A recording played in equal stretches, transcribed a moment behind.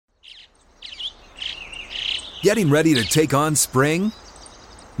Getting ready to take on spring?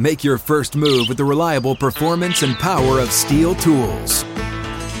 Make your first move with the reliable performance and power of Steel tools.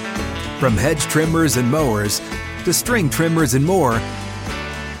 From hedge trimmers and mowers to string trimmers and more,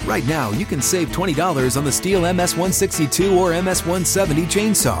 right now you can save $20 on the Steel MS-162 or MS-170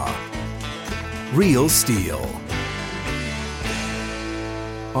 chainsaw. Real Steel.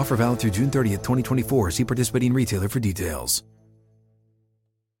 Offer valid through June 30th, 2024. See participating retailer for details.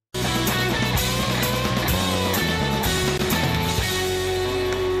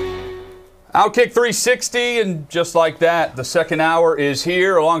 Outkick 360, and just like that, the second hour is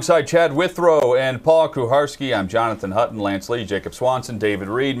here. Alongside Chad Withrow and Paul Kuharski, I'm Jonathan Hutton, Lance Lee, Jacob Swanson, David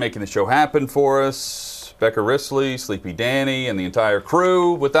Reed, making the show happen for us. Becca Risley, Sleepy Danny, and the entire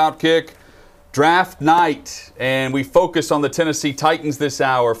crew with Outkick. Draft night, and we focus on the Tennessee Titans this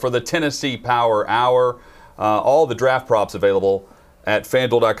hour for the Tennessee Power Hour. All the draft props available at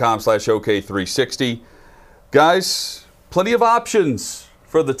FanDuel.com/OK360. Guys, plenty of options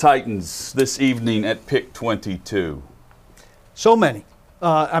for the Titans this evening at pick 22. So many.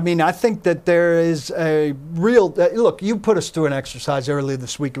 I think that there is a real look. You put us through an exercise earlier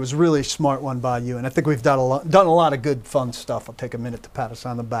this week. It was a really smart one by you, and I think we've done a lot of good, fun stuff. I'll take a minute to pat us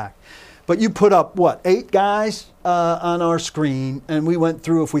on the back. But you put up, 8 guys on our screen, and we went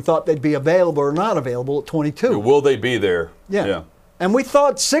through if we thought they'd be available or not available at 22. Will they be there? Yeah. And we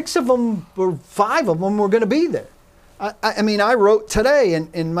thought 6 of them or 5 of them were going to be there. I wrote today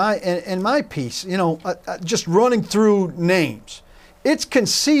in my piece, just running through names. It's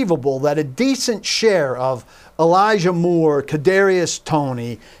conceivable that a decent share of Elijah Moore, Kadarius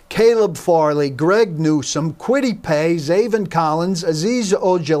Toney, Caleb Farley, Greg Newsome, Kwity Paye, Zaven Collins, Azeez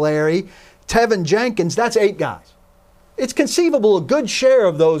Ojulari, Tevin Jenkins, that's 8 guys. It's conceivable a good share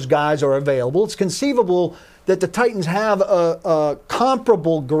of those guys are available. It's conceivable that the Titans have a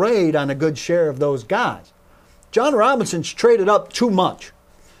comparable grade on a good share of those guys. John Robinson's traded up too much.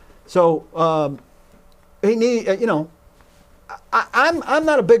 So I'm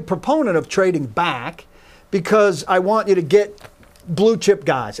not a big proponent of trading back because I want you to get blue chip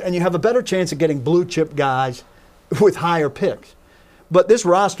guys, and you have a better chance of getting blue chip guys with higher picks. But this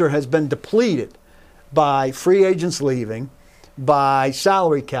roster has been depleted by free agents leaving, by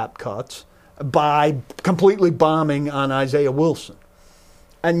salary cap cuts, by completely bombing on Isaiah Wilson.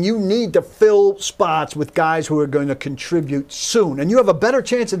 And you need to fill spots with guys who are going to contribute soon. And you have a better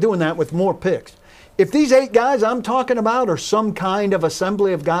chance of doing that with more picks. If these 8 guys I'm talking about or some kind of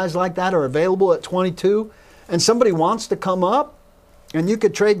assembly of guys like that are available at 22 and somebody wants to come up and you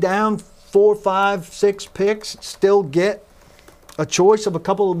could trade down 4, 5, 6 picks, still get a choice of a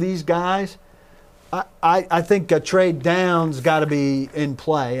couple of these guys, I think a trade down's got to be in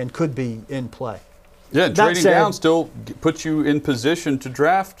play and could be in play. Yeah, and trading down still puts you in position to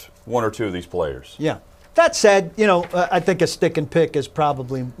draft 1 or 2 of these players. Yeah. That said, I think a stick and pick is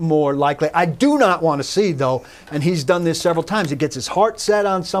probably more likely. I do not want to see, though, and he's done this several times, he gets his heart set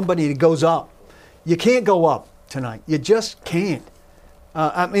on somebody and he goes up. You can't go up tonight. You just can't.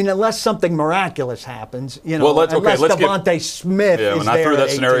 Unless something miraculous happens, unless Devontae Smith is there. I threw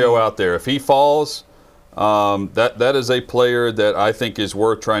that scenario out there. If he falls, that is a player that I think is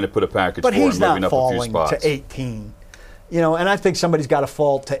worth trying to put a package for. But he's not falling to 18. And I think somebody's got to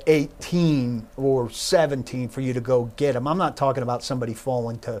fall to 18 or 17 for you to go get him. I'm not talking about somebody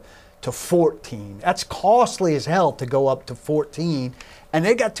falling to 14. That's costly as hell to go up to 14, and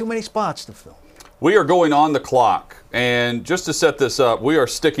they got too many spots to fill. We are going on the clock, and just to set this up, we are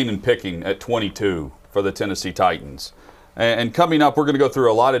sticking and picking at 22 for the Tennessee Titans. And coming up, we're going to go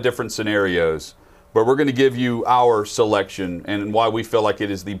through a lot of different scenarios, but we're going to give you our selection and why we feel like it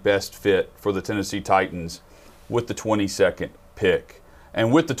is the best fit for the Tennessee Titans with the 22nd pick.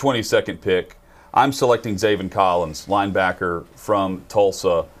 And with the 22nd pick, I'm selecting Zaven Collins, linebacker from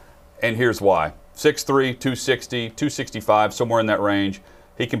Tulsa. And here's why. 6'3", 260, 265, somewhere in that range.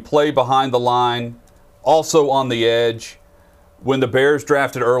 He can play behind the line, also on the edge. When the Bears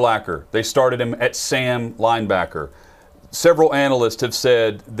drafted Urlacher, they started him at Sam linebacker. Several analysts have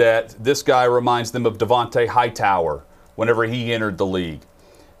said that this guy reminds them of Devontae Hightower whenever he entered the league.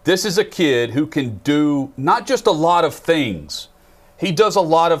 This is a kid who can do not just a lot of things. He does a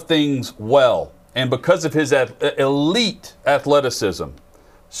lot of things well. And because of his elite athleticism,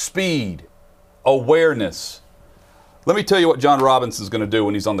 speed, awareness, let me tell you what John Robinson's going to do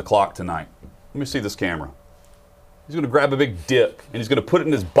when he's on the clock tonight. Let me see this camera. He's going to grab a big dip, and he's going to put it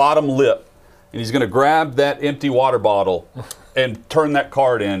in his bottom lip, and he's going to grab that empty water bottle and turn that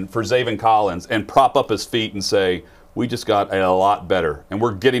card in for Zaven Collins and prop up his feet and say, we just got a lot better, and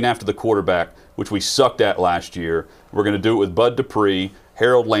we're getting after the quarterback, which we sucked at last year. We're going to do it with Bud Dupree,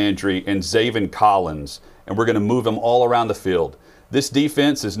 Harold Landry, and Zaven Collins, and we're going to move them all around the field. This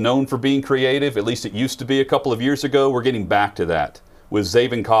defense is known for being creative. At least it used to be a couple of years ago. We're getting back to that with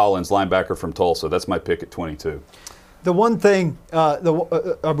Zaven Collins, linebacker from Tulsa. That's my pick at 22. The one thing,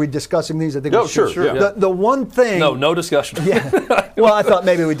 are we discussing these? I think we should. Sure. Yeah. The one thing. No discussion. Yeah. Well, I thought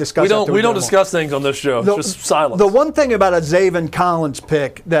maybe we discussed. We don't discuss things on this show. Just silence. The one thing about a Zaven Collins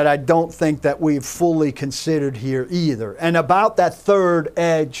pick that I don't think that we've fully considered here either, and about that third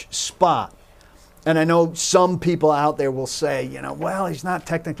edge spot. And I know some people out there will say, well, he's not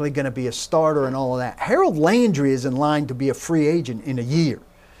technically going to be a starter and all of that. Harold Landry is in line to be a free agent in a year.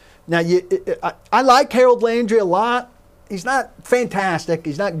 Now, I like Harold Landry a lot. He's not fantastic.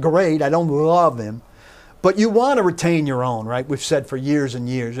 He's not great. I don't love him. But you want to retain your own, right? We've said for years and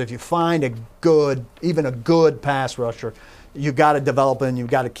years, if you find even a good pass rusher, you got to develop him and you've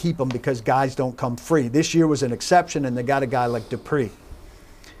got to keep him because guys don't come free. This year was an exception, and they got a guy like Dupree.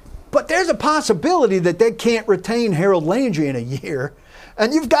 But there's a possibility that they can't retain Harold Landry in a year,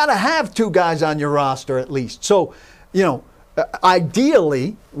 and you've got to have two guys on your roster at least. So,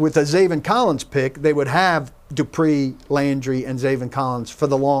 ideally, with a Zaven Collins pick, they would have Dupree, Landry, and Zaven Collins for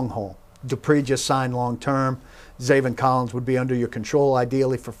the long haul. Dupree just signed long term. Zaven Collins would be under your control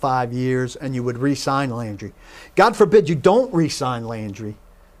ideally for 5 years, and you would re-sign Landry. God forbid you don't re-sign Landry.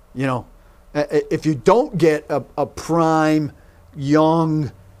 If you don't get a prime,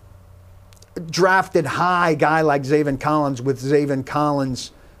 young, drafted high guy like Zaven Collins with Zaven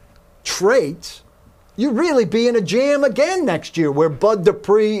Collins traits, you really be in a jam again next year where Bud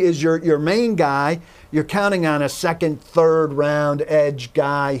Dupree is your main guy. You're counting on a second, third round edge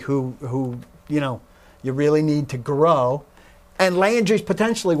guy who you really need to grow. And Landry's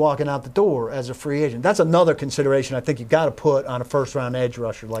potentially walking out the door as a free agent. That's another consideration I think you've got to put on a first-round edge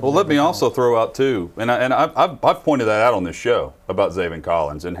rusher. Well, let me also throw out, too, and I've pointed that out on this show about Zaven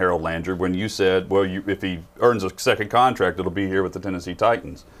Collins and Harold Landry when you said, well, if he earns a second contract, it'll be here with the Tennessee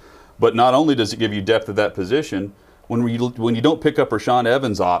Titans. But not only does it give you depth at that position, when you don't pick up Rashaan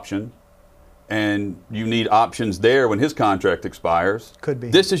Evans' option, and you need options there when his contract expires. Could be.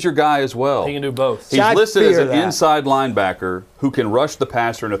 This is your guy as well. He can do both. He's listed as an inside linebacker who can rush the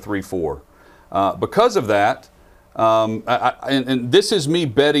passer in a 3-4. Because of that, and this is me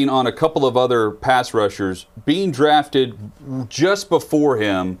betting on a couple of other pass rushers being drafted just before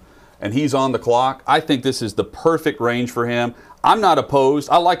him, and he's on the clock. I think this is the perfect range for him. I'm not opposed.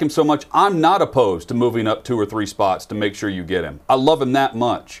 I like him so much. I'm not opposed to moving up 2 or 3 spots to make sure you get him. I love him that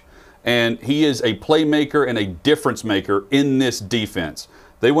much. And he is a playmaker and a difference maker in this defense.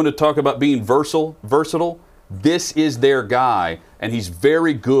 They want to talk about being versatile. This is their guy, and he's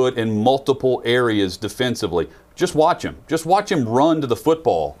very good in multiple areas defensively. Just watch him. Just watch him run to the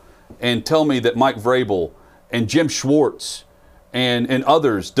football and tell me that Mike Vrabel and Jim Schwartz and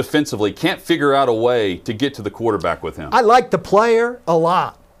others defensively can't figure out a way to get to the quarterback with him. I like the player a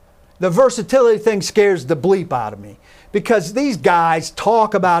lot. The versatility thing scares the bleep out of me. Because these guys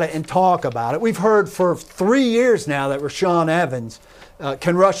talk about it and talk about it. We've heard for 3 years now that Rashaan Evans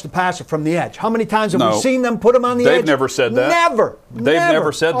can rush the passer from the edge. How many times have we seen them put him on the edge? They've never said that. Never. They've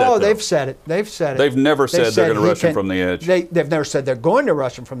never said that. Oh, they've said it. They've said it. They've never said they're going to rush him from the edge. They've never said they're going to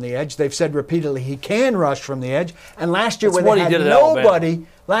rush him from the edge. They've said repeatedly he can rush from the edge. And last year when they had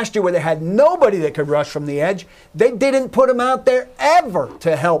nobody, that could rush from the edge, they didn't put him out there ever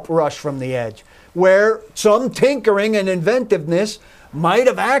to help rush from the edge, where some tinkering and inventiveness might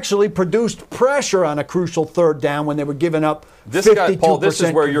have actually produced pressure on a crucial third down when they were giving up 52% Paul, this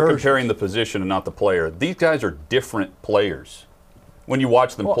is where you're conversions. comparing the position and not the player. These guys are different players when you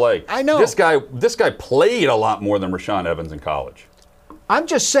watch them play. I know. This guy played a lot more than Rashaan Evans in college. I'm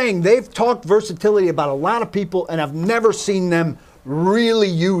just saying they've talked versatility about a lot of people, and I've never seen them really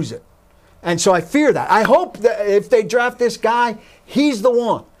use it. And so I fear that. I hope that if they draft this guy, he's the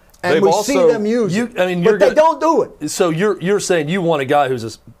one. And we see them use it. But they don't do it. So you're saying you want a guy who's a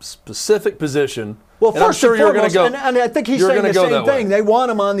specific position. Well, first and foremost, and I think he's saying the same thing. They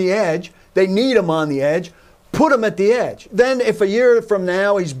want him on the edge. They need him on the edge. Put him at the edge. Then if a year from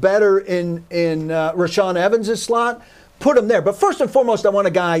now he's better in Rashaan Evans' slot, put him there. But first and foremost, I want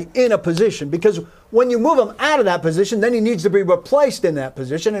a guy in a position, because when you move him out of that position, then he needs to be replaced in that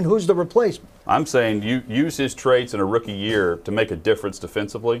position, and who's the replacement? I'm saying you use his traits in a rookie year to make a difference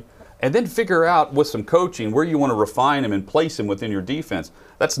defensively, and then figure out with some coaching where you want to refine him and place him within your defense.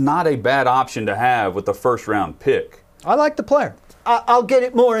 That's not a bad option to have with the first-round pick. I like the player. I'll get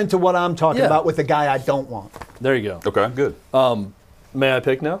it more into what I'm talking about with the guy I don't want. There you go. Okay, good. May I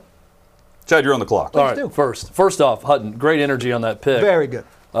pick now? Chad, you're on the clock. All right, first off, Hutton, great energy on that pick. Very good.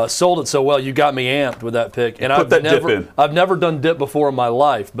 sold it so well. You got me amped with that pick. And I've never done dip before in my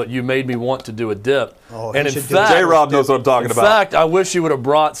life, but you made me want to do a dip. Oh, and in fact, J-Rob knows what I'm talking about. In fact, I wish you would have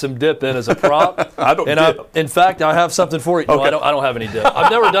brought some dip in as a prop. I don't dip. In fact, I have something for you. No, I don't have any dip.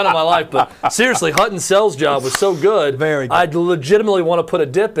 I've never done it in my life, but seriously, Hutton Sell's job was so good. Very good. I'd legitimately want to put a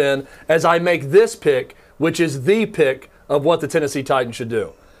dip in as I make this pick, which is the pick of what the Tennessee Titans should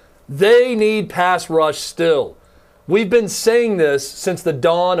do. They need pass rush still. We've been saying this since the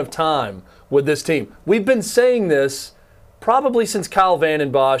dawn of time with this team. We've been saying this probably since Kyle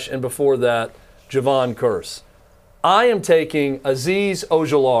Vanden Bosch and before that, Javon Curse. I am taking Azeez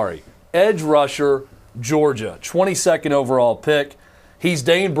Ojulari, edge rusher, Georgia, 22nd overall pick. He's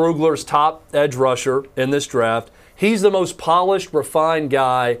Dane Brugler's top edge rusher in this draft. He's the most polished, refined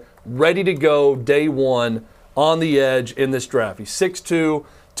guy, ready to go day one on the edge in this draft. He's 6'2",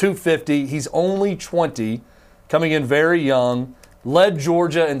 250. He's only 20, coming in very young. Led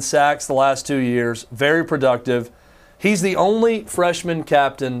Georgia in sacks the last 2 years. Very productive. He's the only freshman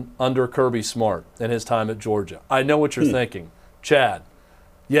captain under Kirby Smart in his time at Georgia. I know what you're thinking. Chad,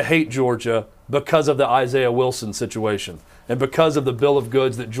 you hate Georgia because of the Isaiah Wilson situation and because of the bill of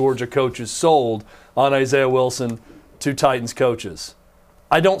goods that Georgia coaches sold on Isaiah Wilson to Titans coaches.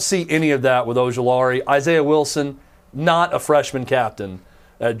 I don't see any of that with Ojulari. Isaiah Wilson, not a freshman captain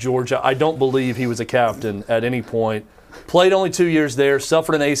at Georgia. I don't believe he was a captain at any point. Played only 2 years there,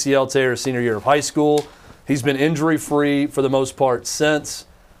 suffered an ACL tear his senior year of high school. He's been injury-free for the most part since.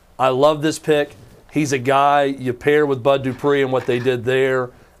 I love this pick. He's a guy you pair with Bud Dupree and what they did there,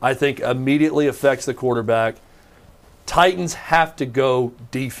 I think immediately affects the quarterback. Titans have to go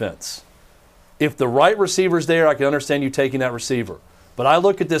defense. If the right receiver's there, I can understand you taking that receiver. But I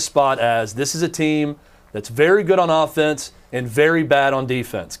look at this spot as this is a team that's very good on offense and very bad on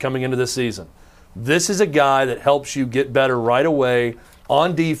defense coming into this season. This is a guy that helps you get better right away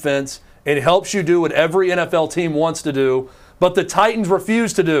on defense and helps you do what every NFL team wants to do, but the Titans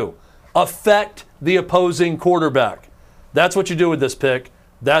refuse to do, affect the opposing quarterback. That's what you do with this pick.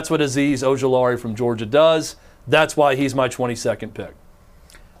 That's what Azeez Ojulari from Georgia does. That's why he's my 22nd pick.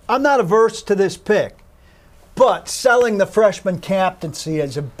 I'm not averse to this pick, but selling the freshman captaincy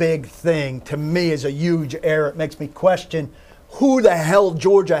is a big thing. To me, is a huge error. It makes me question who the hell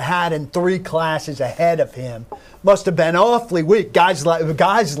Georgia had in 3 classes ahead of him. Must have been awfully weak. Guys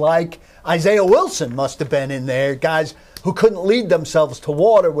like Isaiah Wilson must have been in there, guys who couldn't lead themselves to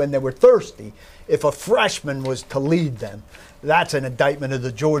water when they were thirsty. If a freshman was to lead them, that's an indictment of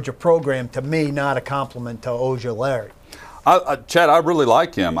the Georgia program. To me, not a compliment to Ojulari. Chad, I really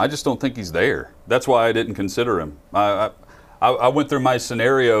like him. I just don't think he's there. That's why I didn't consider him. I went through my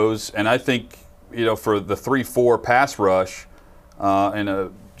scenarios, and I think, for the 3-4 pass rush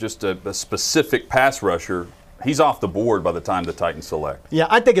and just a specific pass rusher, he's off the board by the time the Titans select. Yeah,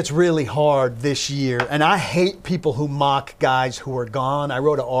 I think it's really hard this year, and I hate people who mock guys who are gone. I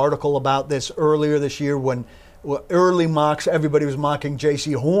wrote an article about this earlier this year when early mocks, everybody was mocking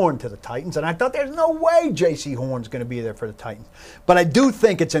J.C. Horn to the Titans, and I thought there's no way J.C. Horn's going to be there for the Titans. But I do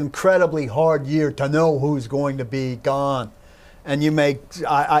think it's an incredibly hard year to know who's going to be gone. And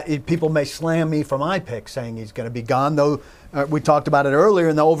people may slam me for my pick saying he's going to be gone, though we talked about it earlier,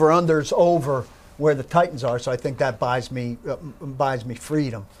 and the over-under's over where the Titans are, so I think that buys me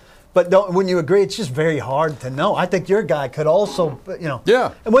freedom. But when you agree, it's just very hard to know. I think your guy could also,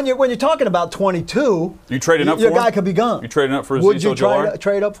 Yeah. And when you're talking about 22, you trading up for him? Your guy could be gone. You trading up for Azeez Would you Ojulari?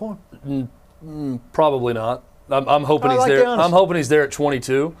 trade up for him? Probably not. I'm hoping he's there. the honesty. I'm hoping he's there at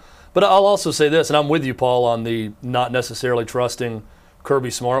 22. But I'll also say this, and I'm with you, Paul, on the not necessarily trusting Kirby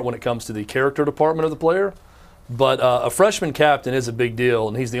Smart when it comes to the character department of the player. But a freshman captain is a big deal,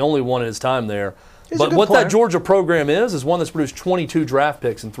 and he's the only one in his time there. But what that Georgia program is one that's produced 22 draft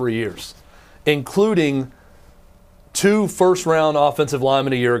picks in 3 years, including 2 first-round offensive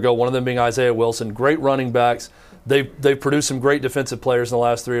linemen a year ago, one of them being Isaiah Wilson, great running backs. They've produced some great defensive players in the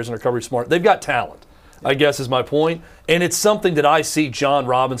last 3 years under Kirby Smart. They've got talent, I guess is my point. And it's something that I see John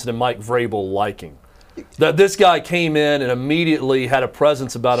Robinson and Mike Vrabel liking. That this guy came in and immediately had a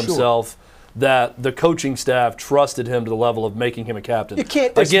presence about himself that the coaching staff trusted him to the level of making him a captain. You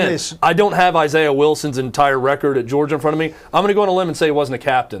can't dismiss. Again, I don't have Isaiah Wilson's entire record at Georgia in front of me. I'm going to go on a limb and say he wasn't a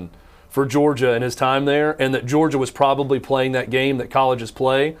captain for Georgia in his time there, and that Georgia was probably playing that game that colleges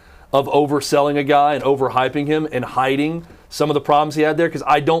play of overselling a guy and overhyping him and hiding some of the problems he had there, because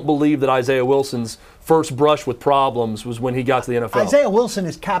I don't believe that Isaiah Wilson's first brush with problems was when he got to the NFL. Isaiah Wilson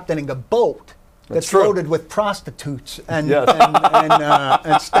is captaining a boat that's true. loaded with prostitutes and, Yes.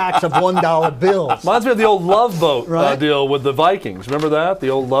 and stacks of $1 bills. Reminds me of the old Love Boat Right. deal with the Vikings. Remember that? The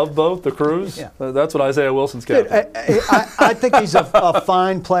old Love Boat, the cruise? Yeah. That's what Isaiah Wilson's Dude, captain. I think he's a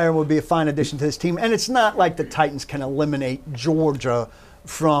fine player and would be a fine addition to this team. And it's not like the Titans can eliminate Georgia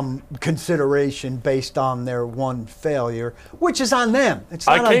from consideration based on their one failure, which is on them. It's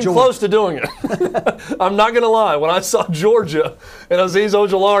not I on came Georgia. close to doing it. I'm not going to lie. When I saw Georgia and Azeez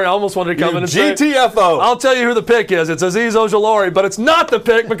Ojulari, I almost wanted to come in and say, GTFO. I'll tell you who the pick is. It's Azeez Ojulari, but it's not the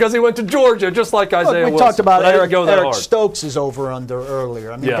pick because he went to Georgia, just like Isaiah Look, we Wilson. talked about But I didn't Eric, go that Eric hard. Stokes is over under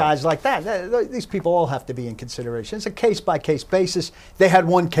earlier. I mean, Yeah. guys like that, these people all have to be in consideration. It's a case-by-case basis. They had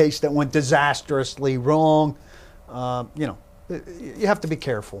one case that went disastrously wrong. You have to be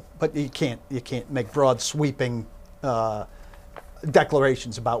careful, but you can't make broad sweeping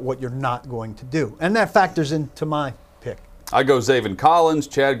declarations about what you're not going to do. And that factors into my pick. I go Zaven Collins.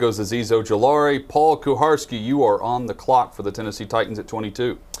 Chad goes Azeez Ojulari. Paul Kuharsky, you are on the clock for the Tennessee Titans at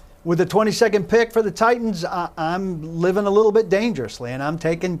 22. With the 22nd pick for the Titans, I'm living a little bit dangerously, and I'm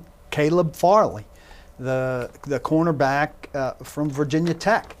taking Caleb Farley, the cornerback from Virginia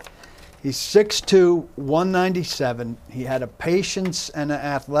Tech. He's 6'2", 197. He had a patience and an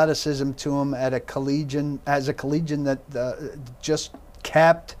athleticism to him as a collegian that just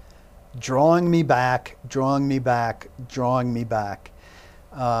kept drawing me back.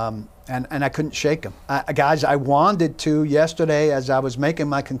 And I couldn't shake him. Guys, I wanted to yesterday, as I was making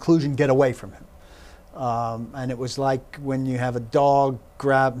my conclusion, get away from him. And it was like when you have a dog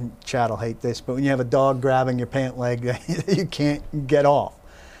Chad will hate this, but when you have a dog grabbing your pant leg, you can't get off.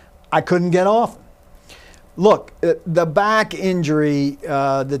 I couldn't get off. Look, the back injury,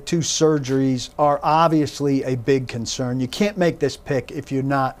 the two surgeries are obviously a big concern. You can't make this pick if you're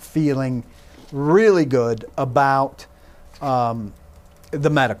not feeling really good about the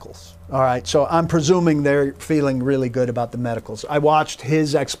medicals. All right, so I'm presuming they're feeling really good about the medicals. I watched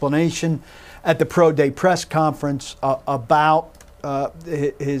his explanation at the Pro Day press conference about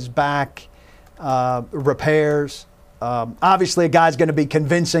his back repairs. Obviously, a guy's going to be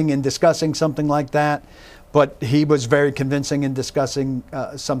convincing in discussing something like that, but he was very convincing in discussing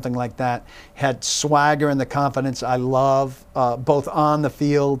something like that. Had swagger and the confidence I love, both on the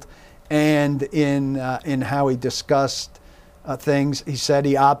field and in how he discussed things. He said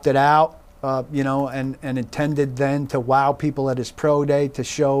he opted out, and intended then to wow people at his pro day to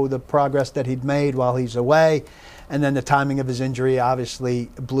show the progress that he'd made while he's away. And then the timing of his injury obviously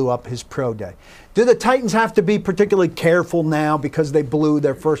blew up his pro day. Do the Titans have to be particularly careful now because they blew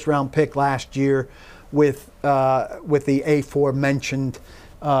their first-round pick last year with the aforementioned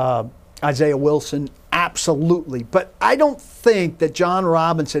Isaiah Wilson? Absolutely. But I don't think that John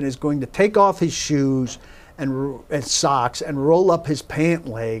Robinson is going to take off his shoes and socks and roll up his pant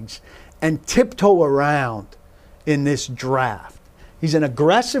legs and tiptoe around in this draft. He's an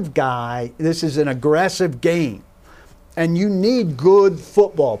aggressive guy. This is an aggressive game. And you need good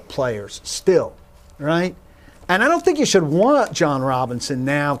football players still, right? And I don't think you should want John Robinson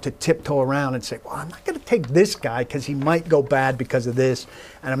now to tiptoe around and say, well, I'm not going to take this guy because he might go bad because of this,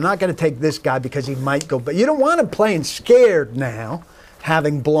 and I'm not going to take this guy because he might go bad. You don't want him playing scared now,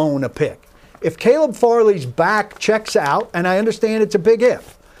 having blown a pick. If Caleb Farley's back checks out, and I understand it's a big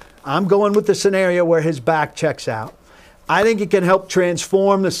if, I'm going with the scenario where his back checks out, I think it can help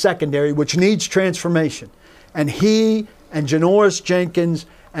transform the secondary, which needs transformation. And he and Janoris Jenkins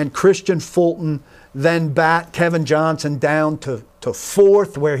and Christian Fulton then bat Kevin Johnson down to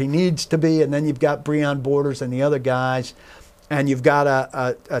fourth where he needs to be. And then you've got Breon Borders and the other guys. And you've got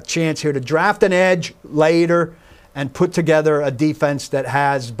a chance here to draft an edge later and put together a defense that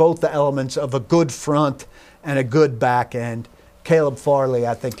has both the elements of a good front and a good back end. Caleb Farley,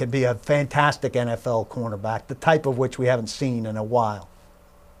 I think, could be a fantastic NFL cornerback, the type of which we haven't seen in a while.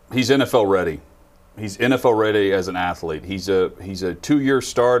 He's NFL ready. He's NFL ready as an athlete. He's a 2-year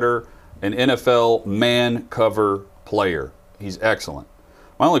starter, an NFL man cover player. He's excellent.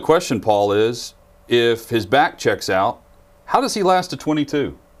 My only question, Paul, is if his back checks out, how does he last to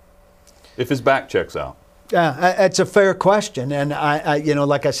 22? If his back checks out. Yeah, it's a fair question, and I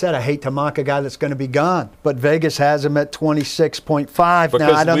like I said, I hate to mock a guy that's going to be gone, but Vegas has him at 26.5.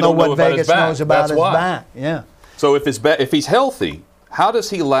 Now I don't know what Vegas knows about his back. Yeah. So if he's healthy, how does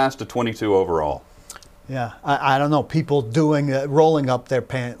he last to 22 overall? Yeah, I don't know. People rolling up their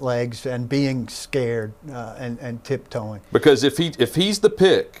pant legs and being scared and tiptoeing. Because if he's the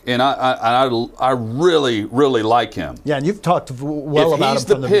pick, and I really like him. Yeah, and you've talked well about him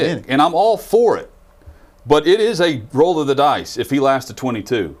from the beginning. And I'm all for it. But it is a roll of the dice if he lasts to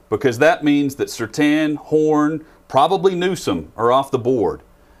 22, because that means that Surtain, Horn, probably Newsome are off the board.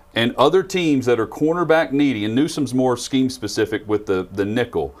 And other teams that are cornerback needy, and Newsome's more scheme specific with the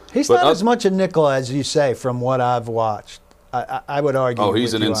nickel. He's not as much a nickel as you say from what I've watched. I would argue. Oh,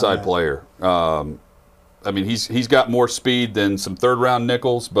 he's an inside player. I mean, he's got more speed than some third-round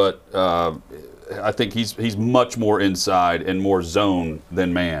nickels, but I think he's much more inside and more zone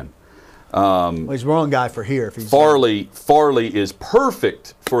than man. Well, he's the wrong guy for here. If he's Farley is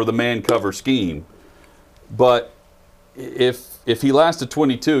perfect for the man cover scheme, but if he lasts to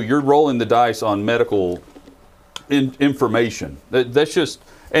 22, you're rolling the dice on medical information. That's just,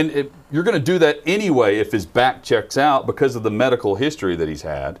 and you're going to do that anyway if his back checks out because of the medical history that he's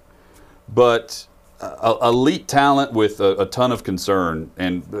had. But elite talent with a ton of concern,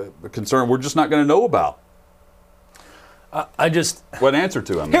 and concern we're just not going to know about. What answer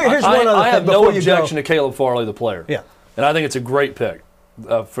to him? Here's one other I have thing no before you go. objection to Caleb Farley, the player. Yeah. And I think it's a great pick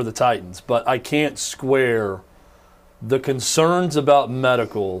for the Titans. But I can't square the concerns about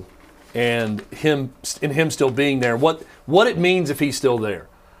medical and him still being there. What it means if he's still there.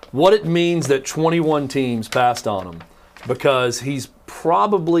 What it means that 21 teams passed on him because he's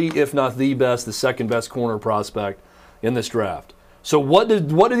probably, if not the best, the second best corner prospect in this draft. So what do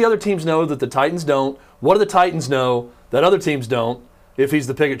the other teams know that the Titans don't? What do the Titans know that other teams don't if he's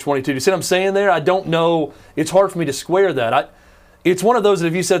the pick at 22? Do you see what I'm saying there? I don't know. It's hard for me to square that. It's one of those that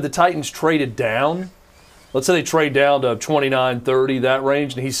if you said the Titans traded down, let's say they trade down to 29, 30, that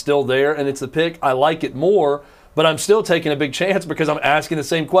range, and he's still there and it's the pick, I like it more, but I'm still taking a big chance because I'm asking the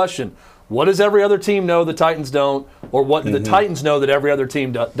same question. What does every other team know the Titans don't, or what do the Titans know that every other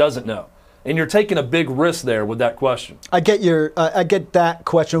team doesn't know? And you're taking a big risk there with that question. I get that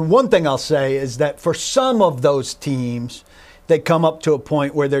question. One thing I'll say is that for some of those teams, they come up to a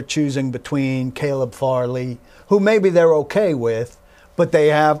point where they're choosing between Caleb Farley, who maybe they're okay with, but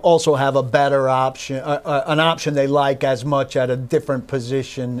they also have a better option, an option they like as much at a different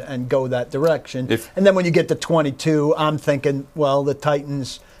position and go that direction. And then when you get to 22, I'm thinking, well, the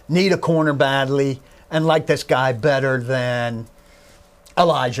Titans need a corner badly and like this guy better than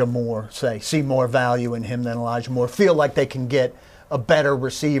Elijah Moore, say, see more value in him than Elijah Moore, feel like they can get a better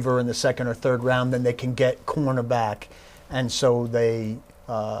receiver in the second or third round than they can get cornerback, and so they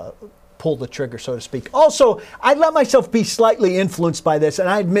pull the trigger, so to speak. Also, I let myself be slightly influenced by this, and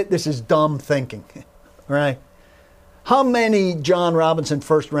I admit this is dumb thinking, right? How many John Robinson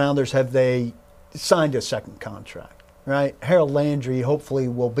first-rounders have they signed a second contract, right? Harold Landry hopefully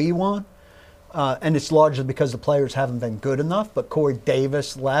will be one. And it's largely because the players haven't been good enough, but Corey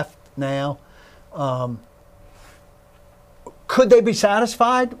Davis left now. Could they be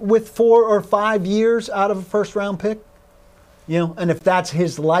satisfied with 4 or 5 years out of a first-round pick? And if that's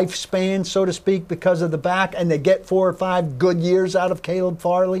his lifespan, so to speak, because of the back, and they get 4 or 5 good years out of Caleb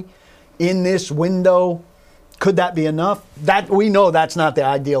Farley in this window, could that be enough? That we know that's not the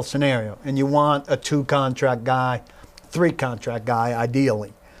ideal scenario, and you want a 2-contract guy, 3-contract guy,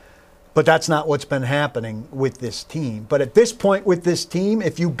 ideally. But that's not what's been happening with this team. But at this point with this team,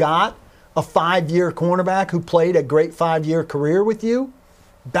 if you got a 5-year cornerback who played a great 5-year career with you,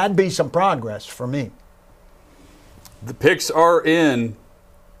 that'd be some progress for me. The picks are in.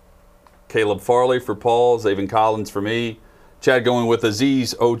 Caleb Farley for Paul, Zaven Collins for me. Chad going with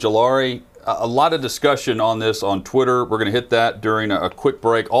Azeez Ojulari. A lot of discussion on this on Twitter. We're going to hit that during a quick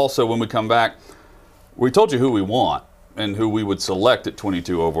break. Also, when we come back, we told you who we want and who we would select at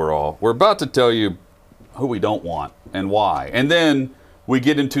 22 overall. We're about to tell you who we don't want and why. And then we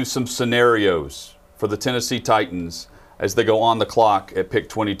get into some scenarios for the Tennessee Titans as they go on the clock at pick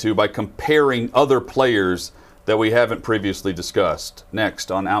 22 by comparing other players that we haven't previously discussed.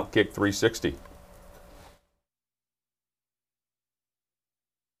 Next on Outkick 360.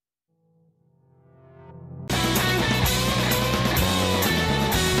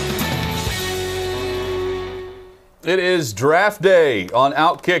 It is draft day on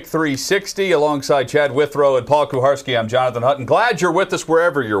Outkick 360 alongside Chad Withrow and Paul Kuharsky. I'm Jonathan Hutton. Glad you're with us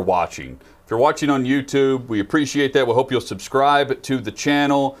wherever you're watching. If you're watching on YouTube, we appreciate that. We hope you'll subscribe to the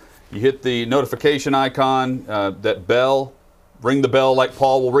channel. You hit the notification icon, that bell, ring the bell like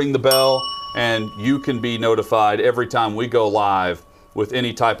Paul will ring the bell, and you can be notified every time we go live with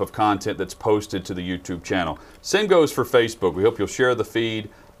any type of content that's posted to the YouTube channel. Same goes for Facebook. We hope you'll share the feed,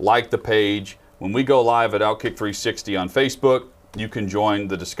 like the page. When we go live at Outkick 360 on Facebook, you can join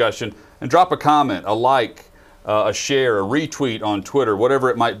the discussion and drop a comment, a like, a share, a retweet on Twitter, whatever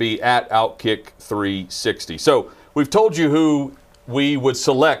it might be, at Outkick 360. So we've told you who we would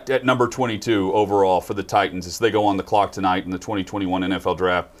select at number 22 overall for the Titans as they go on the clock tonight in the 2021 NFL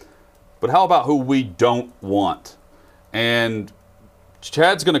Draft. But how about who we don't want? And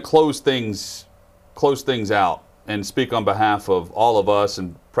Chad's going to close things out and speak on behalf of all of us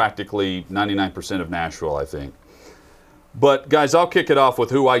and practically 99% of Nashville, I think. But, guys, I'll kick it off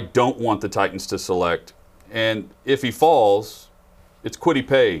with who I don't want the Titans to select. And if he falls, it's Kwity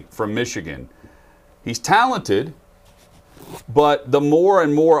Paye from Michigan. He's talented, but the more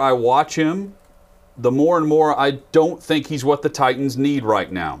and more I watch him, the more and more I don't think he's what the Titans need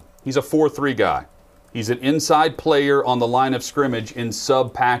right now. He's a 4-3 guy. He's an inside player on the line of scrimmage in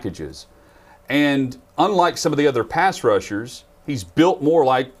sub packages. And unlike some of the other pass rushers, he's built more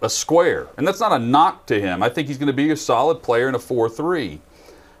like a square. And that's not a knock to him. I think he's going to be a solid player in a 4-3.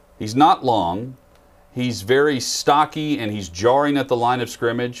 He's not long. He's very stocky, and he's jarring at the line of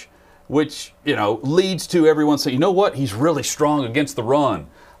scrimmage, which, leads to everyone saying, you know what? He's really strong against the run.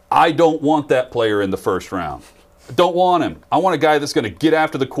 I don't want that player in the first round. I don't want him. I want a guy that's going to get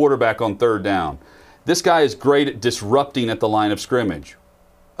after the quarterback on third down. This guy is great at disrupting at the line of scrimmage.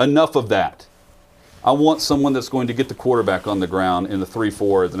 Enough of that. I want someone that's going to get the quarterback on the ground in the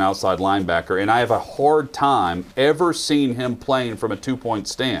 3-4 as an outside linebacker, and I have a hard time ever seeing him playing from a 2-point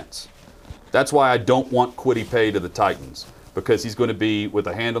stance. That's why I don't want Kwity Paye to the Titans, because he's going to be with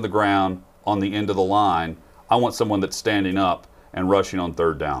a hand on the ground on the end of the line. I want someone that's standing up and rushing on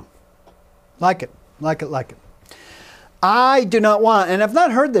third down. Like it. I do not want, and I've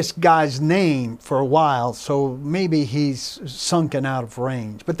not heard this guy's name for a while, so maybe he's sunken out of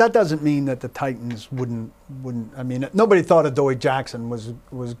range. But that doesn't mean that the Titans wouldn't. I mean, nobody thought Adoree Jackson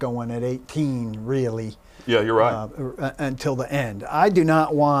was going at 18, really. Yeah, you're right. Until the end. I do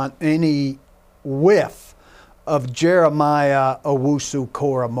not want any whiff of Jeremiah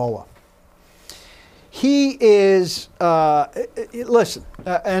Owusu-Koramoah. He is, listen,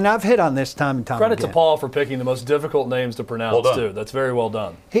 and I've hit on this time and time Credit again. to Paul for picking the most difficult names to pronounce, too. That's very well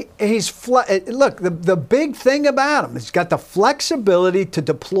done. Look, the big thing about him is he's got the flexibility to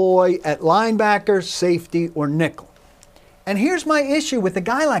deploy at linebacker, safety, or nickel. And here's my issue with a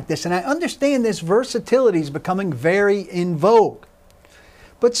guy like this, and I understand this versatility is becoming very in vogue.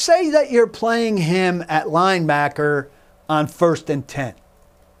 But say that you're playing him at linebacker on 1st and 10.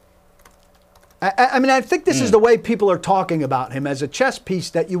 I mean, I think this is the way people are talking about him, as a chess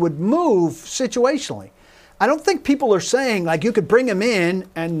piece that you would move situationally. I don't think people are saying, like, you could bring him in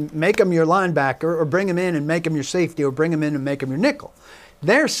and make him your linebacker, or bring him in and make him your safety, or bring him in and make him your nickel.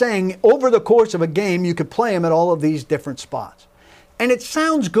 They're saying over the course of a game, you could play him at all of these different spots. And it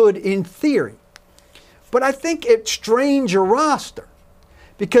sounds good in theory. But I think it strains your roster,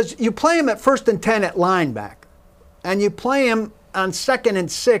 because you play him at 1st and 10 at linebacker, and you play him on 2nd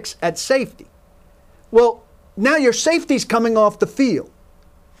and 6 at safety. Well, now your safety's coming off the field,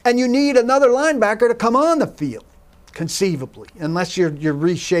 and you need another linebacker to come on the field, conceivably, unless you're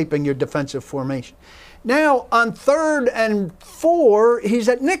reshaping your defensive formation. Now, on 3rd and 4, he's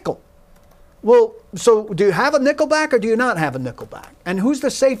at nickel. Well, so do you have a nickel back or do you not have a nickel back? And who's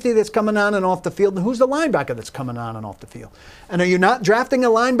the safety that's coming on and off the field, and who's the linebacker that's coming on and off the field? And are you not drafting a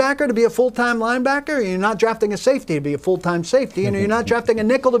linebacker to be a full-time linebacker? Or are you not drafting a safety to be a full-time safety? And are you not drafting a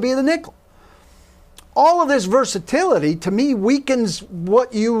nickel to be the nickel? All of this versatility, to me, weakens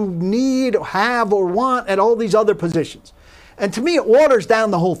what you need, have, or want at all these other positions. And to me, it waters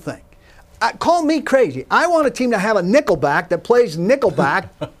down the whole thing. Call me crazy. I want a team to have a nickelback that plays nickelback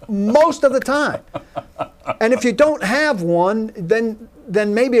most of the time. And if you don't have one, then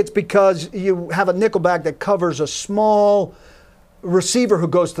maybe it's because you have a nickelback that covers a small receiver who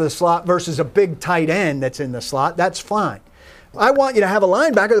goes to the slot versus a big tight end that's in the slot. That's fine. I want you to have a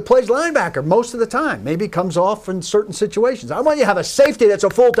linebacker that plays linebacker most of the time. Maybe comes off in certain situations. I want you to have a safety that's a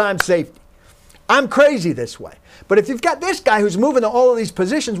full-time safety. I'm crazy this way. But if you've got this guy who's moving to all of these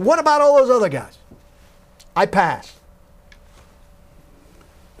positions, what about all those other guys? I pass.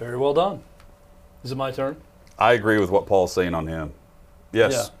 Very well done. Is it my turn? I agree with what Paul's saying on him.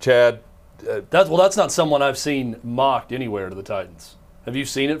 Yes, Yeah. Chad. That's not someone I've seen mocked anywhere to the Titans. Have you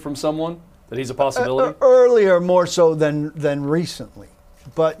seen it from someone that he's a possibility? Earlier, more so than recently.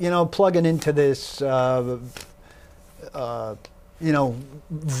 But, plugging into this,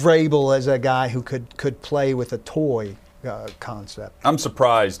 Vrabel as a guy who could play with a toy concept. I'm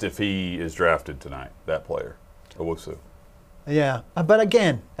surprised if he is drafted tonight, that player, Owusu. Yeah, but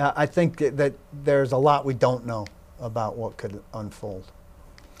again, I think that there's a lot we don't know about what could unfold.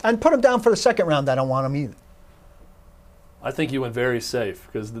 And put him down for the 2nd round, I don't want him either. I think you went very safe,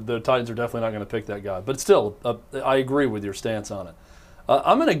 because the Titans are definitely not going to pick that guy. But still, I agree with your stance on it.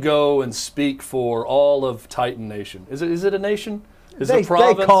 I'm going to go and speak for all of Titan Nation. Is it a nation? Is it a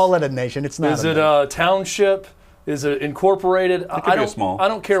province? They call it a nation. It's not. Is it a township? Is it incorporated? I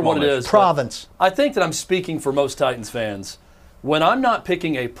don't care what it is. Province. I think that I'm speaking for most Titans fans. When I'm not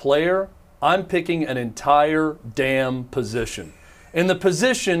picking a player, I'm picking an entire damn position. And the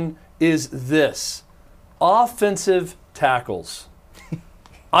position is this: offensive tackles.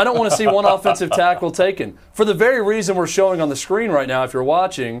 I don't want to see one offensive tackle taken. For the very reason we're showing on the screen right now, if you're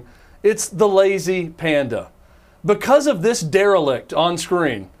watching, it's the lazy panda. Because of this derelict on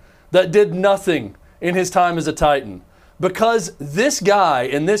screen that did nothing in his time as a Titan, because this guy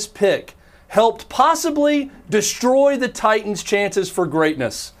and this pick helped possibly destroy the Titans' chances for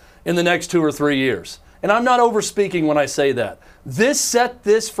greatness in the next 2 or 3 years. And I'm not overspeaking when I say that. This set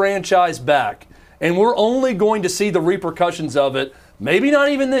this franchise back, and we're only going to see the repercussions of it, maybe not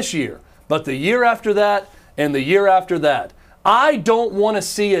even this year, but the year after that and the year after that. I don't want to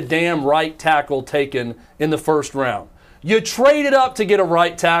see a damn right tackle taken in the first round. You traded up to get a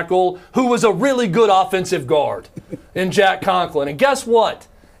right tackle who was a really good offensive guard in Jack Conklin. And guess what?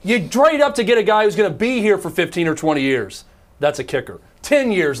 You trade up to get a guy who's going to be here for 15 or 20 years. That's a kicker.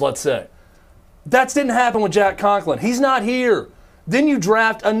 10 years, let's say. That didn't happen with Jack Conklin. He's not here. Then you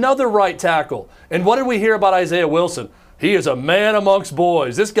draft another right tackle. And what did we hear about Isaiah Wilson? He is a man amongst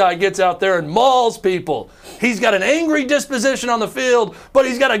boys. This guy gets out there and mauls people. He's got an angry disposition on the field, but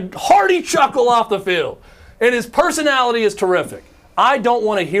he's got a hearty chuckle off the field. And his personality is terrific. I don't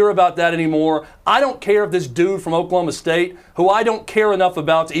want to hear about that anymore. I don't care if this dude from Oklahoma State, who I don't care enough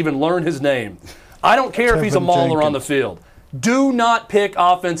about to even learn his name, I don't care if he's a mauler on the field. Do not pick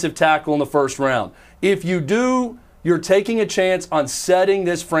offensive tackle in the first round. If you do, you're taking a chance on setting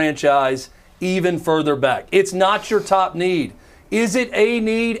this franchise even further back. It's not your top need. Is it a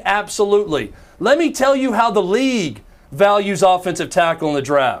need? Absolutely. Let me tell you how the league values offensive tackle in the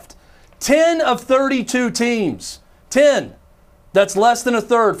draft. 10 of 32 teams, 10, that's less than a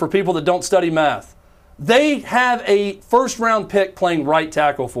third for people that don't study math, they have a first-round pick playing right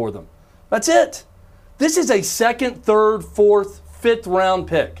tackle for them. That's it. This is a second, third, fourth, fifth-round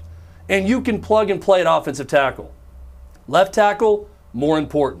pick, and you can plug and play at offensive tackle. Left tackle, more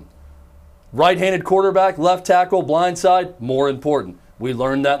important. Right-handed quarterback, left tackle, blind side, more important. We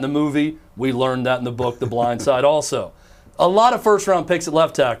learned that in the movie. We learned that in the book, The Blind Side, also. A lot of first-round picks at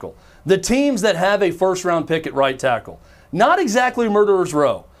left tackle. The teams that have a first-round pick at right tackle, not exactly murderer's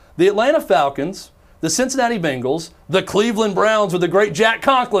row. The Atlanta Falcons, the Cincinnati Bengals, the Cleveland Browns with the great Jack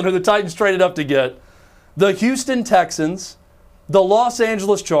Conklin, who the Titans traded up to get, the Houston Texans, the Los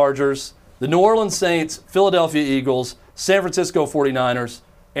Angeles Chargers, the New Orleans Saints, Philadelphia Eagles, San Francisco 49ers,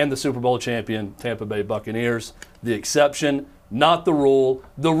 and the Super Bowl champion Tampa Bay Buccaneers. The exception, not the rule.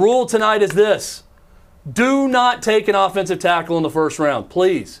 The rule tonight is this: do not take an offensive tackle in the first round.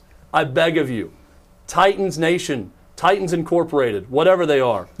 Please, I beg of you. Titans Nation, Titans Incorporated, whatever they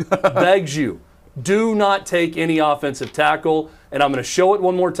are, begs you, do not take any offensive tackle. And I'm going to show it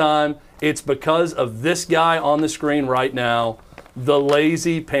one more time. It's because of this guy on the screen right now, the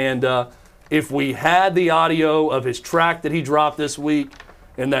lazy panda. If we had the audio of his track that he dropped this week,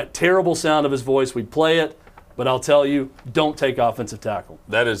 and that terrible sound of his voice, we'd play it. But I'll tell you, don't take offensive tackle.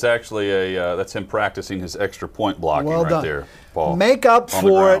 That is actually that's him practicing his extra point blocking Well right done. there, Paul. Make up on the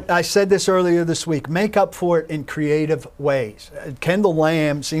for ground. it. I said this earlier this week. Make up for it in creative ways. Kendall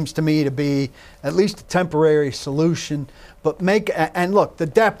Lamb seems to me to be at least a temporary solution. But and look, the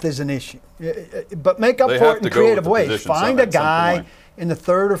depth is an issue. But make up They for have it to in go creative with the ways. position Find some- a at some guy point. in the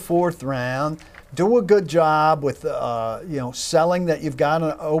third or fourth round. Do a good job with selling that you've got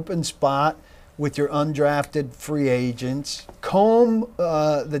an open spot with your undrafted free agents. Comb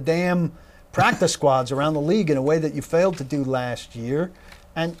the damn practice squads around the league in a way that you failed to do last year,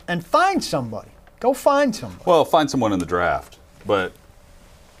 and find somebody. Go find somebody. Well, find someone in the draft, but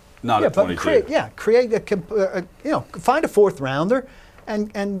not at 22. Find a fourth rounder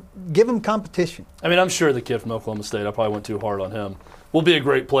and give them competition. I mean, I'm sure the kid from Oklahoma State, I probably went too hard on him, will be a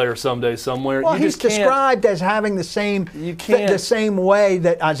great player someday somewhere. Well, You he's just can't- described as having the same the same way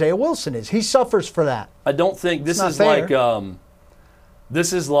that Isaiah Wilson is. He suffers for that. I don't think this not is fair.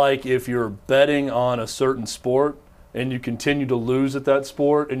 this is like if you're betting on a certain sport and you continue to lose at that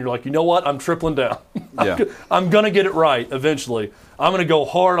sport and you're like, you know what, I'm tripling down. Yeah. I'm gonna get it right eventually. I'm gonna go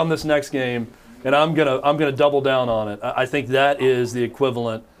hard on this next game and I'm gonna double down on it. I think that is the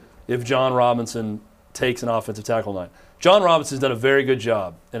equivalent if John Robinson takes an offensive tackle night. John Robinson's done a very good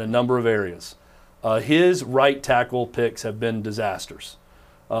job in a number of areas. His right tackle picks have been disasters.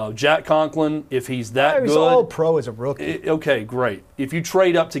 Jack Conklin, if he's that He was good, all pro as a rookie. okay, great. If you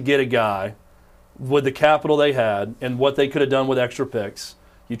trade up to get a guy with the capital they had and what they could have done with extra picks,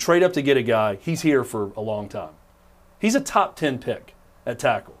 you trade up to get a guy, he's here for a long time. He's a top 10 pick at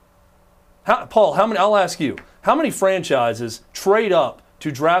tackle. Paul, I'll ask you, how many franchises trade up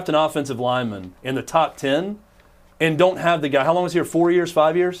to draft an offensive lineman in the top 10 and don't have the guy? How long was he here? 4 years,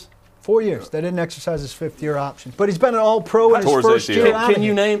 5 years? 4 years. They didn't exercise his fifth-year option, but he's been an All-Pro in his Towards first ACL. year. out of Can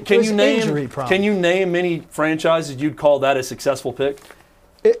you here. name? Can His you name? injury problem. Can you name any franchises you'd call that a successful pick?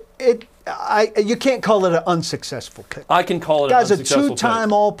 You can't call it an unsuccessful pick. I can call it Guy's an a unsuccessful two-time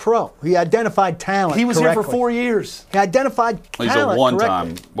pick. All-Pro. He identified talent. He was correctly. here for 4 years. He identified He's talent. a one-time,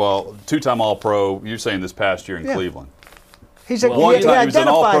 correctly. well, two-time All-Pro. You're saying this past year in Yeah. Cleveland. He's a Well, he One time he was an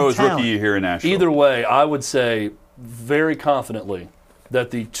identified All-Pros talent. rookie here in Nashville. Either way, I would say very confidently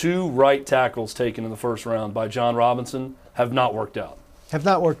that the two right tackles taken in the first round by John Robinson have not worked out. Have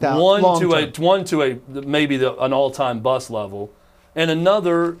not worked out. One long-term. to a maybe an all-time bust level, and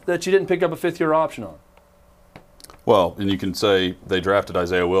another that you didn't pick up a fifth-year option on. Well, and you can say they drafted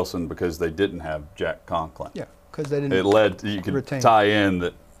Isaiah Wilson because they didn't have Jack Conklin. Yeah, because they didn't. It led, you can retain. tie in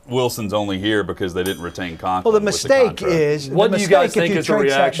that Wilson's only here because they didn't retain Conklin. Well, the with mistake contract. is. What the do you guys mistake, think if is you the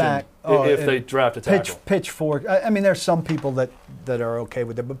trace that reaction back, if they draft a tackle? Pitchfork. I mean, there's some people that are okay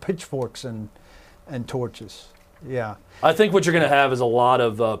with it, but pitchforks and torches. Yeah. I think what you're going to have is a lot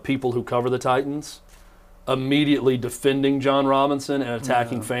of people who cover the Titans immediately defending John Robinson and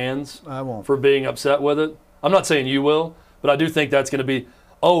attacking fans I won't. for being upset with it. I'm not saying you will, but I do think that's going to be,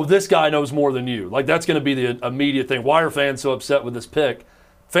 oh, this guy knows more than you. Like, that's going to be the immediate thing. Why are fans so upset with this pick?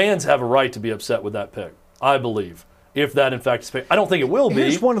 Fans have a right to be upset with that pick, I believe, if that in fact is picked. I don't think it will be.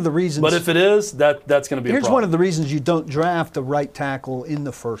 Here's one of the reasons. But if it is, that's going to be a Here's problem. one of the reasons you don't draft a right tackle in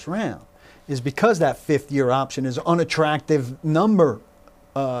the first round, is because that fifth-year option is unattractive number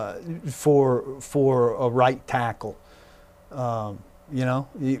for a right tackle.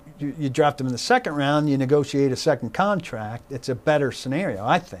 You draft him in the second round, you negotiate a second contract. It's a better scenario,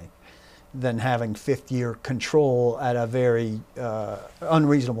 I think, than having fifth-year control at a very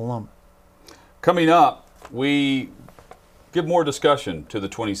unreasonable number. Coming up, we give more discussion to the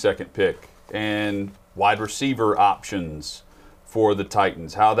 22nd pick and wide receiver options for the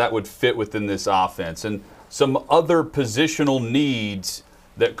Titans, how that would fit within this offense, and some other positional needs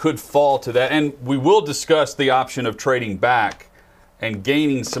that could fall to that. And we will discuss the option of trading back and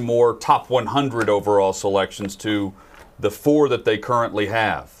gaining some more top 100 overall selections to the 4 that they currently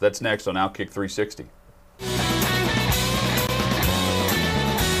have. That's next on Outkick 360.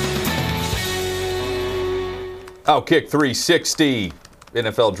 Outkick 360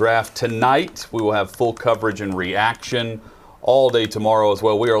 NFL Draft tonight. We will have full coverage and reaction all day tomorrow as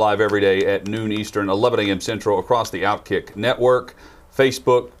well. We are live every day at noon Eastern, 11 a.m. Central across the Outkick Network,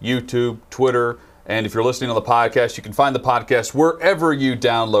 Facebook, YouTube, Twitter, and if you're listening on the podcast, you can find the podcast wherever you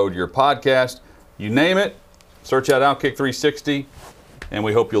download your podcast. You name it, search out Outkick 360, and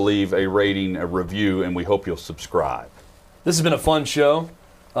we hope you'll leave a rating, a review, and we hope you'll subscribe. This has been a fun show.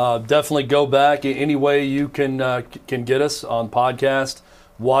 Definitely go back any way you can get us on podcast.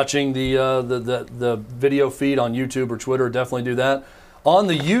 Watching the video feed on YouTube or Twitter, definitely do that. On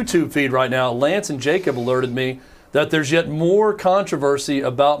the YouTube feed right now, Lance and Jacob alerted me that there's yet more controversy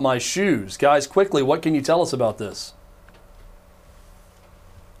about my shoes. Guys, quickly, what can you tell us about this?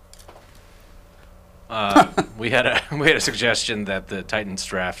 We had a suggestion that the Titans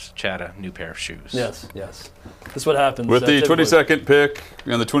draft Chad a new pair of shoes. Yes. That's what happens. With the typically. 22nd pick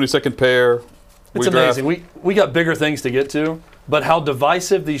and the 22nd pair, It's amazing. We got bigger things to get to, but how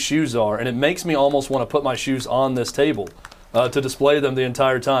divisive these shoes are, and it makes me almost want to put my shoes on this table to display them the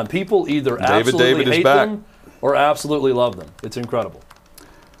entire time. People either absolutely hate them or absolutely love them. It's incredible.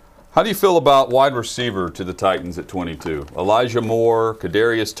 How do you feel about wide receiver to the Titans at 22? Elijah Moore,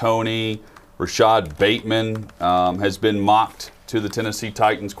 Kadarius Toney, Rashad Bateman has been mocked to the Tennessee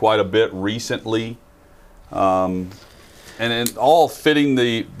Titans quite a bit recently. And all fitting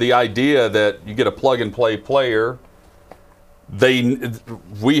the idea that you get a plug-and-play player.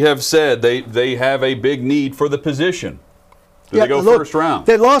 We have said they have a big need for the position. Do they go first round?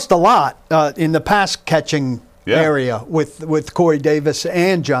 They lost a lot in the pass-catching area with Corey Davis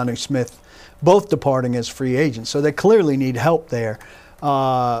and Jonnu Smith, both departing as free agents. So they clearly need help there.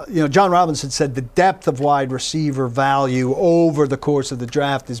 John Robinson said the depth of wide receiver value over the course of the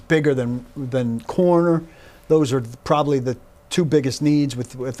draft is bigger than corner. Those are probably the two biggest needs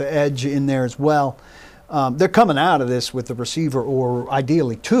with the edge in there as well. They're coming out of this with the receiver or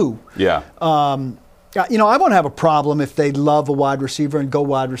ideally two. Yeah. I won't have a problem if they love a wide receiver and go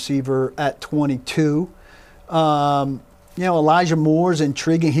wide receiver at 22. Elijah Moore's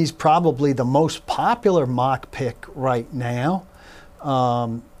intriguing. He's probably the most popular mock pick right now.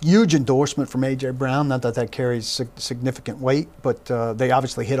 Huge endorsement from A.J. Brown. Not that carries significant weight, but they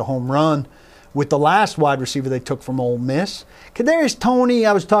obviously hit a home run with the last wide receiver they took from Ole Miss. Kadarius Toney,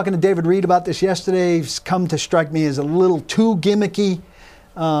 I was talking to David Reed about this yesterday. He's come to strike me as a little too gimmicky.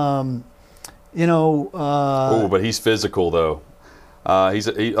 But he's physical, though.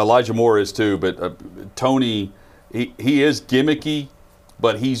 Elijah Moore is too, but Tony, he is gimmicky,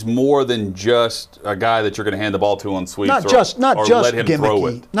 but he's more than just a guy that you're going to hand the ball to on sweeps Not just let him throw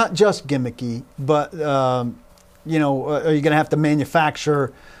gimmicky, it. not just gimmicky, but are you going to have to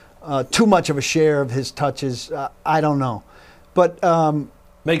manufacture too much of a share of his touches? I don't know, but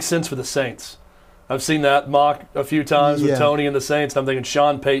makes sense for the Saints. I've seen that mock a few times with Tony and the Saints. I'm thinking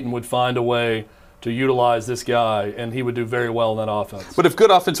Sean Payton would find a way to utilize this guy, and he would do very well in that offense. But if good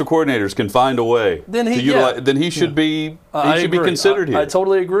offensive coordinators can find a way then he should be considered here. I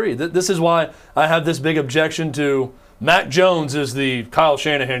totally agree. This is why I have this big objection to Mac Jones is the Kyle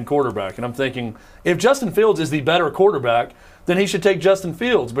Shanahan quarterback, and I'm thinking if Justin Fields is the better quarterback, then he should take Justin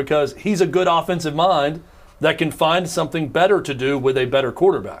Fields because he's a good offensive mind that can find something better to do with a better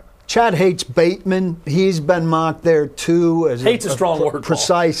quarterback. Chad hates Bateman. He's been mocked there too. As Hate's a strong word.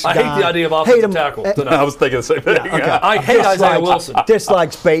 Precise Paul. guy. I hate the idea of offensive tackle. I was thinking the same thing. Okay. I hate Isaiah Wilson.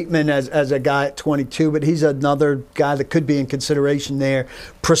 Dislikes Bateman as a guy at 22, but he's another guy that could be in consideration there.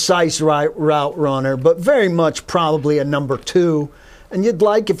 Precise route runner, but very much probably a number 2. And you'd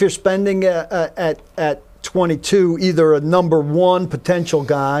like, if you're spending at 22, either a number 1 potential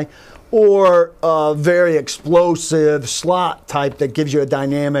guy or a very explosive slot type that gives you a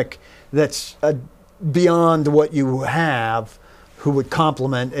dynamic that's beyond what you have, who would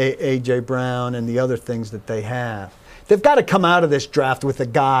complement A.J. Brown and the other things that they have. They've got to come out of this draft with a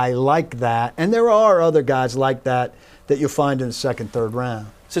guy like that, and there are other guys like that you'll find in the second, third round.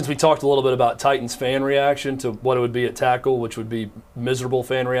 Since we talked a little bit about Titans fan reaction to what it would be at tackle, which would be miserable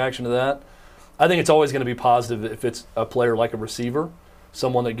fan reaction to that, I think it's always going to be positive if it's a player like a receiver,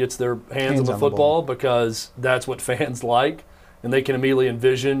 someone that gets their hands on the football, because that's what fans like, and they can immediately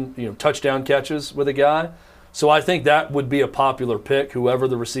envision touchdown catches with a guy. So I think that would be a popular pick, whoever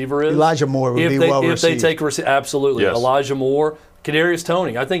the receiver is. Elijah Moore would be well received. If they take a receiver, absolutely. Yes. Elijah Moore, Kadarius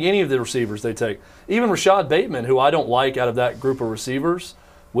Toney. I think any of the receivers they take. Even Rashad Bateman, who I don't like out of that group of receivers,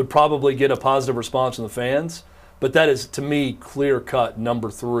 would probably get a positive response from the fans. But that is, to me, clear-cut number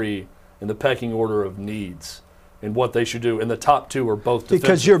 3 in the pecking order of needs and what they should do. And the top 2 are both defensive.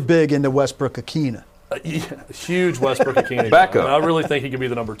 Because you're big into Westbrook-Akina. Huge Westbrook-Akina. Backup. I really think he could be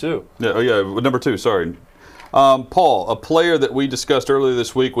the number 2. Yeah, number 2, sorry. Paul, a player that we discussed earlier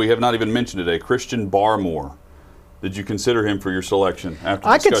this week, we have not even mentioned today, Christian Barmore. Did you consider him for your selection after the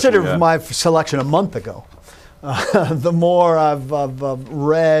I discussion considered we had? my selection a month ago. The more I've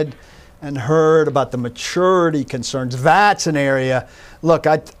read and heard about the maturity concerns, that's an area. Look,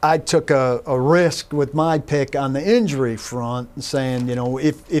 I took a risk with my pick on the injury front, saying,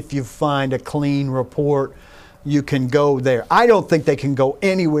 if you find a clean report, you can go there. I don't think they can go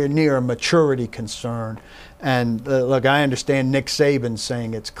anywhere near a maturity concern. And look, I understand Nick Saban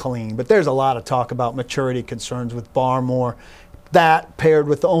saying it's clean, but there's a lot of talk about maturity concerns with Barmore. That paired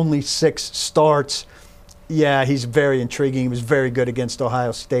with only 6 starts, yeah, he's very intriguing. He was very good against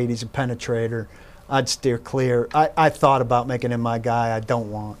Ohio State. He's a penetrator. I'd steer clear. I thought about making him my guy. I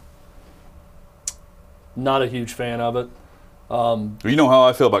don't want. Not a huge fan of it. You know how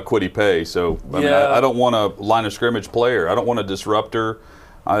I feel about Kwity Paye, so Yeah. I don't want a line of scrimmage player. I don't want a disruptor.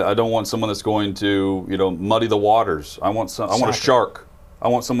 I don't want someone that's going to muddy the waters. I want a shark. I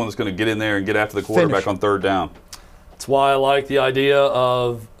want someone that's going to get in there and get after the quarterback on third down. That's why I like the idea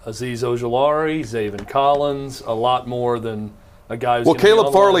of Azeez Ojulari, Zaven Collins, a lot more than a guy who's. Well, gonna be Caleb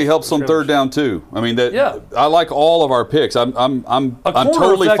on the Farley line helps for on third scrimmage. down too. I mean, Yeah. I like all of our picks. I'm totally affects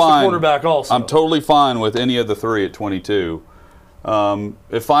the fine. quarterback also. I'm totally fine with any of the 3 at 22. And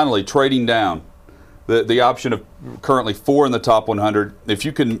finally, trading down, the option of currently 4 in the top 100. If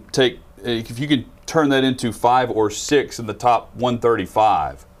you can turn that into 5 or 6 in the top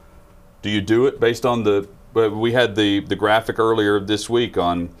 135, do you do it based on the? We had the graphic earlier this week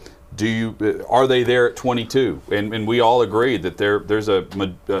on. Are they there at 22? And we all agree that there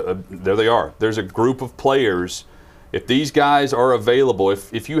they are. There's a group of players. If these guys are available,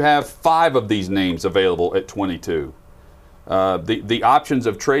 if you have 5 of these names available at 22, the options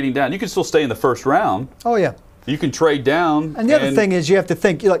of trading down, you can still stay in the first round. Oh, yeah. You can trade down. And the other thing is you have to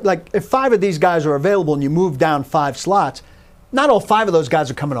think, like if 5 of these guys are available and you move down 5 slots, not all 5 of those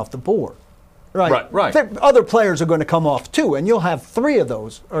guys are coming off the board. Right. Other players are going to come off too, and you'll have 3 of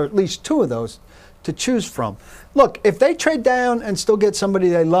those, or at least 2 of those, to choose from. Look, if they trade down and still get somebody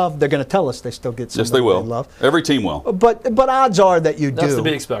they love, they're going to tell us they still get somebody yes, they will. love. Every team will. But odds are that you do. That's to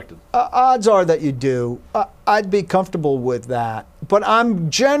be expected. Odds are that you do. I'd be comfortable with that. But I'm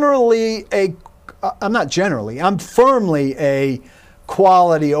firmly a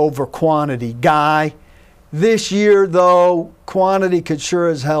quality over quantity guy. This year, though, quantity could sure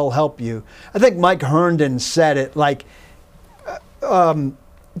as hell help you. I think Mike Herndon said it, like,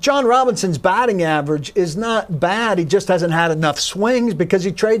 John Robinson's batting average is not bad. He just hasn't had enough swings because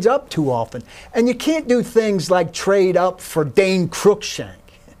he trades up too often. And you can't do things like trade up for Dane Cruikshank,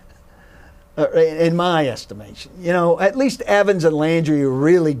 in my estimation. You know, at least Evans and Landry are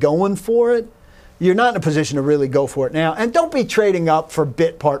really going for it. You're not in a position to really go for it now. And don't be trading up for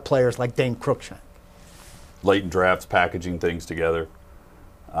bit part players like Dane Cruikshank. Late in drafts, packaging things together.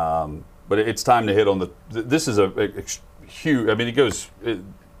 But it's time to hit on this is a huge, I mean,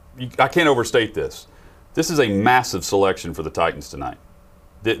 I can't overstate this. This is a massive selection for the Titans tonight.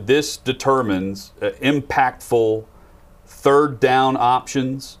 This determines impactful third down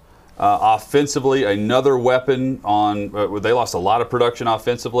options. Offensively, another weapon on, they lost a lot of production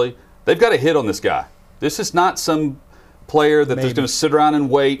offensively. They've got to hit on this guy. This is not some player that they're going to sit around and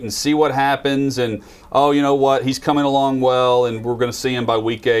wait and see what happens and, oh, you know what, he's coming along well and we're going to see him by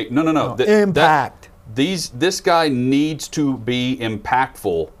week 8. No. Impact. This guy needs to be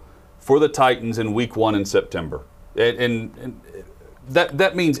impactful for the Titans in week 1 in September. And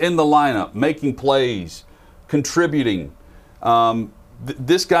that means in the lineup, making plays, contributing.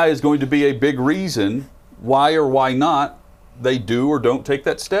 This guy is going to be a big reason why or why not they do or don't take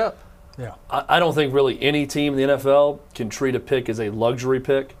that step. Yeah. I don't think really any team in the NFL can treat a pick as a luxury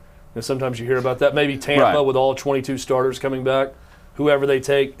pick. You know, sometimes you hear about that. Maybe Tampa Right. with all 22 starters coming back. Whoever they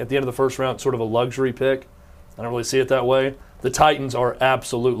take at the end of the first round, sort of a luxury pick. I don't really see it that way. The Titans are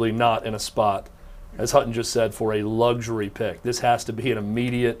absolutely not in a spot, as Hutton just said, for a luxury pick. This has to be an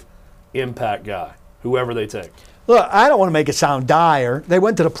immediate impact guy, whoever they take. Look, I don't want to make it sound dire. They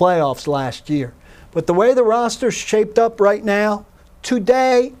went to the playoffs last year. But the way the roster's shaped up right now,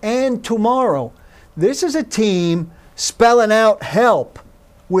 today and tomorrow, this is a team spelling out help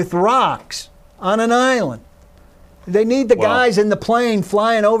with rocks on an island. They need the guys in the plane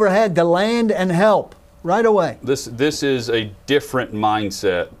flying overhead to land and help right away. This is a different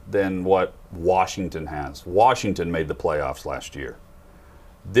mindset than what Washington has. Washington made the playoffs last year.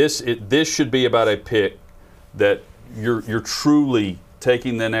 This should be about a pick that you're truly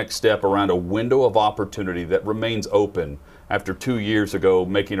taking the next step around a window of opportunity that remains open after 2 years ago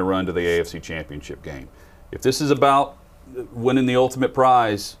making a run to the AFC Championship game. If this is about winning the ultimate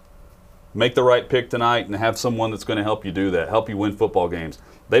prize, make the right pick tonight and have someone that's going to help you do that, help you win football games.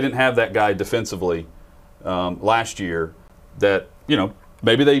 They didn't have that guy defensively last year that, you know,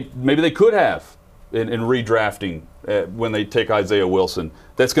 maybe they could have in redrafting when they take Isaiah Wilson.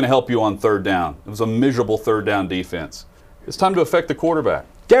 That's going to help you on third down. It was a miserable third down defense. It's time to affect the quarterback.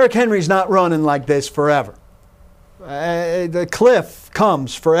 Derrick Henry's not running like this forever. The cliff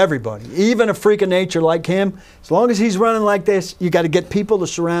comes for everybody, even a freak of nature like him. As long as he's running like this, you got to get people to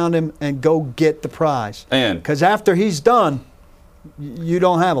surround him and go get the prize. And because after he's done, you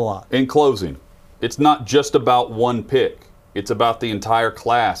don't have a lot. In closing, it's not just about one pick. It's about the entire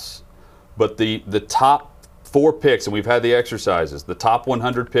class. But the top 4 picks, and we've had the exercises, the top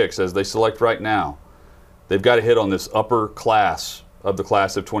 100 picks as they select right now, they've got to hit on this upper class of the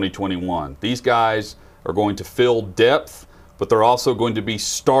class of 2021. These guys are going to fill depth, but they're also going to be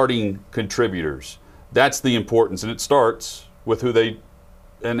starting contributors. That's the importance, and it starts with who they,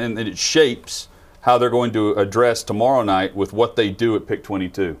 and it shapes how they're going to address tomorrow night with what they do at pick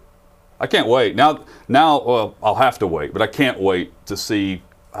 22. I can't wait. Now, well, I'll have to wait, but I can't wait to see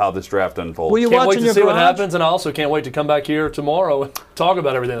how this draft unfolds. Will you Can't wait watching to your see what garage? happens, and I also can't wait to come back here tomorrow and talk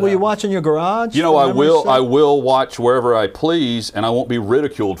about everything. that Will you happened. watch in your garage? You know, for I memory's will. sake? I will watch wherever I please, and I won't be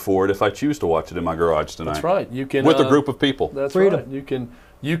ridiculed for it if I choose to watch it in my garage tonight. That's right. You can with a group of people. That's Freedom. right.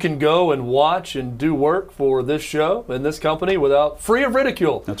 You can go and watch and do work for this show and this company without free of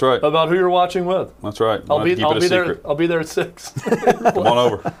ridicule. That's right. About who you're watching with. That's right. I'll be keep it a there. secret. I'll be there at 6. Come on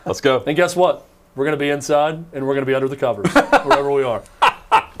over. Let's go. And guess what? We're going to be inside and we're going to be under the covers wherever we are.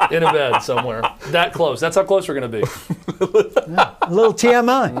 In a bed somewhere. That close. That's how close we're going to be. A little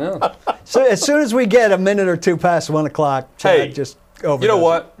TMI. Yeah. So as soon as we get a minute or two past 1 o'clock, Chad Hey, just over. You know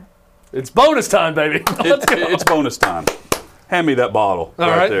what? It's bonus time, baby. It's bonus time. Hand me that bottle All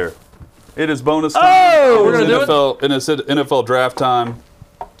right right. there. It is bonus time. Oh, we're gonna do it? And it's NFL draft time.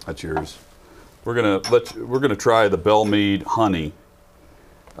 That's yours. We're gonna try the Belle Meade Honey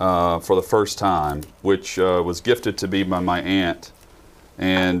for the first time, which was gifted to me by my aunt,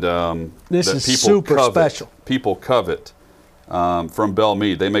 and This that is people super covet. special. People covet from Belle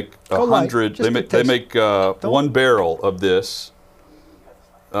Meade. They make Go light, 100. just They a make one barrel of this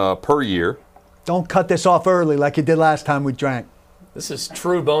per year. Don't cut this off early like you did last time we drank. This is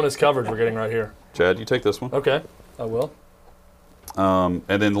true bonus coverage we're getting right here. Chad, you take this one. Okay, I will. And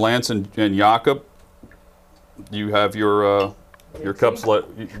then Lance and Jakob, you have your Your cup's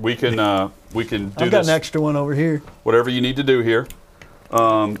we can do I've got this. an extra one over here. Whatever you need to do here. We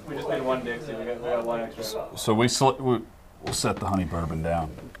just made one Dixie. We got one extra. So we'll set the honey bourbon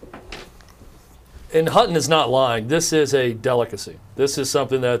down. And Hutton is not lying. This is a delicacy. This is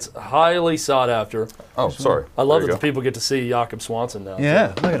something that's highly sought after. Oh, sorry. I love There that you the people get to see Jakob Swanson now. Yeah,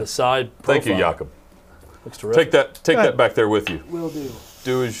 too. look at The it. side Thank you, profile. Jakob. Looks terrific. Take that back there with you. Will do.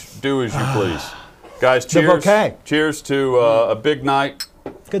 Do as you please. Guys, The cheers. bouquet. Cheers to a big night,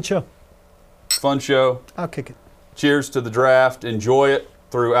 Good show. fun show. I'll kick it. Cheers to the draft. Enjoy it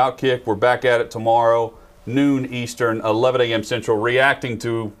through Outkick. We're back at it tomorrow, noon Eastern, 11 a.m. Central, reacting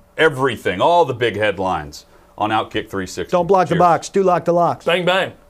to everything, all the big headlines on Outkick 360. Don't block the Cheers. box. Do lock the locks. Bang, bang.